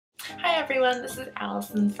Hi everyone, this is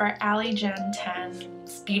Allison for Allie Jen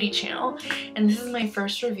 10's beauty channel, and this is my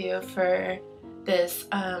first review for this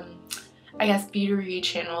I guess beauty review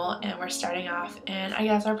channel, and we're starting off, and I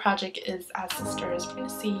guess our project is as sisters. We're going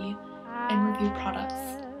to see and review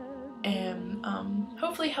products and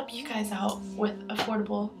hopefully help you guys out with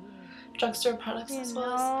affordable drugstore products as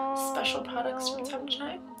well as special products from time to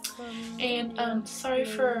time. And sorry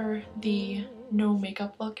for the no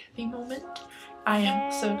makeup look at the moment. I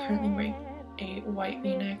am so currently wearing a white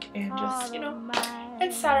v-neck and just,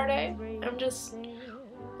 it's Saturday. I'm just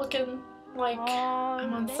looking like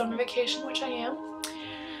I'm on summer vacation, which I am.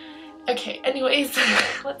 Okay, anyways,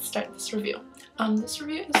 let's start this review. This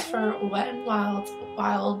review is for Wet n Wild's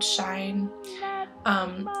Wild Shine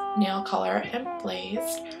nail color and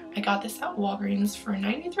blazed. I got this at Walgreens for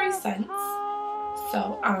 93 cents.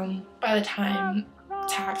 So by the time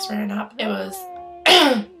tax ran up, it was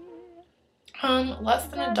less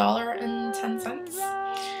than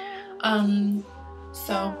 $1.10.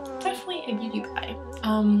 So definitely a beauty buy.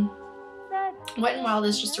 Wet n Wild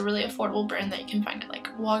is just a really affordable brand that you can find at like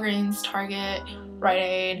Walgreens, Target, Rite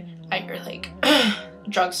Aid, at your like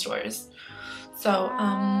drugstores. So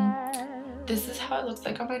this is how it looks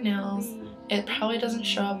like on my nails. It probably doesn't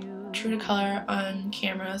show up true to color on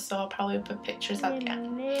camera, so I'll probably put pictures at the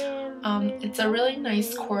end. It's a really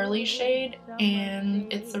nice corally shade, and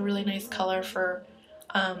it's a really nice color for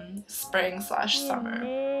spring/summer.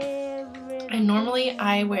 And normally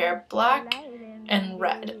I wear black and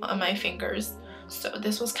red on my fingers, so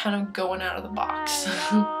this was kind of going out of the box.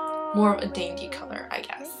 More of a dainty color, I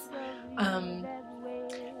guess.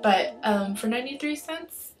 But for 93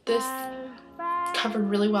 cents, this covered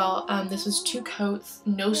really well. This was 2 coats,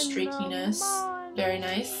 no streakiness, very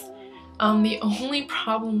nice. The only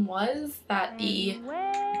problem was that the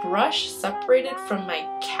brush separated from my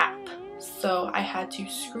cap, so I had to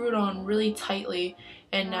screw it on really tightly,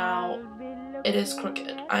 and now it is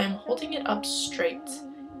crooked. I am holding it up straight,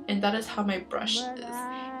 and that is how my brush is.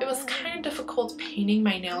 It was kind of difficult painting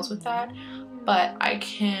my nails with that, but I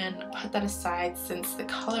can put that aside since the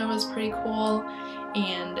color was pretty cool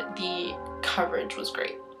and the coverage was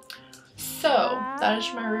great. So that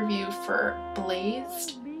is my review for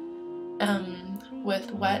Blazed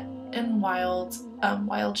with Wet n Wild's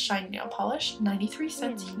Wild Shine nail polish. 93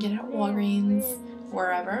 cents. You can get it at Walgreens,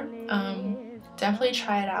 wherever. Definitely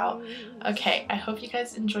try it out. Okay, I hope you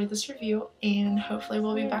guys enjoyed this review, and hopefully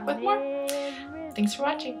we'll be back with more. Thanks for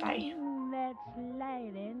watching. Bye.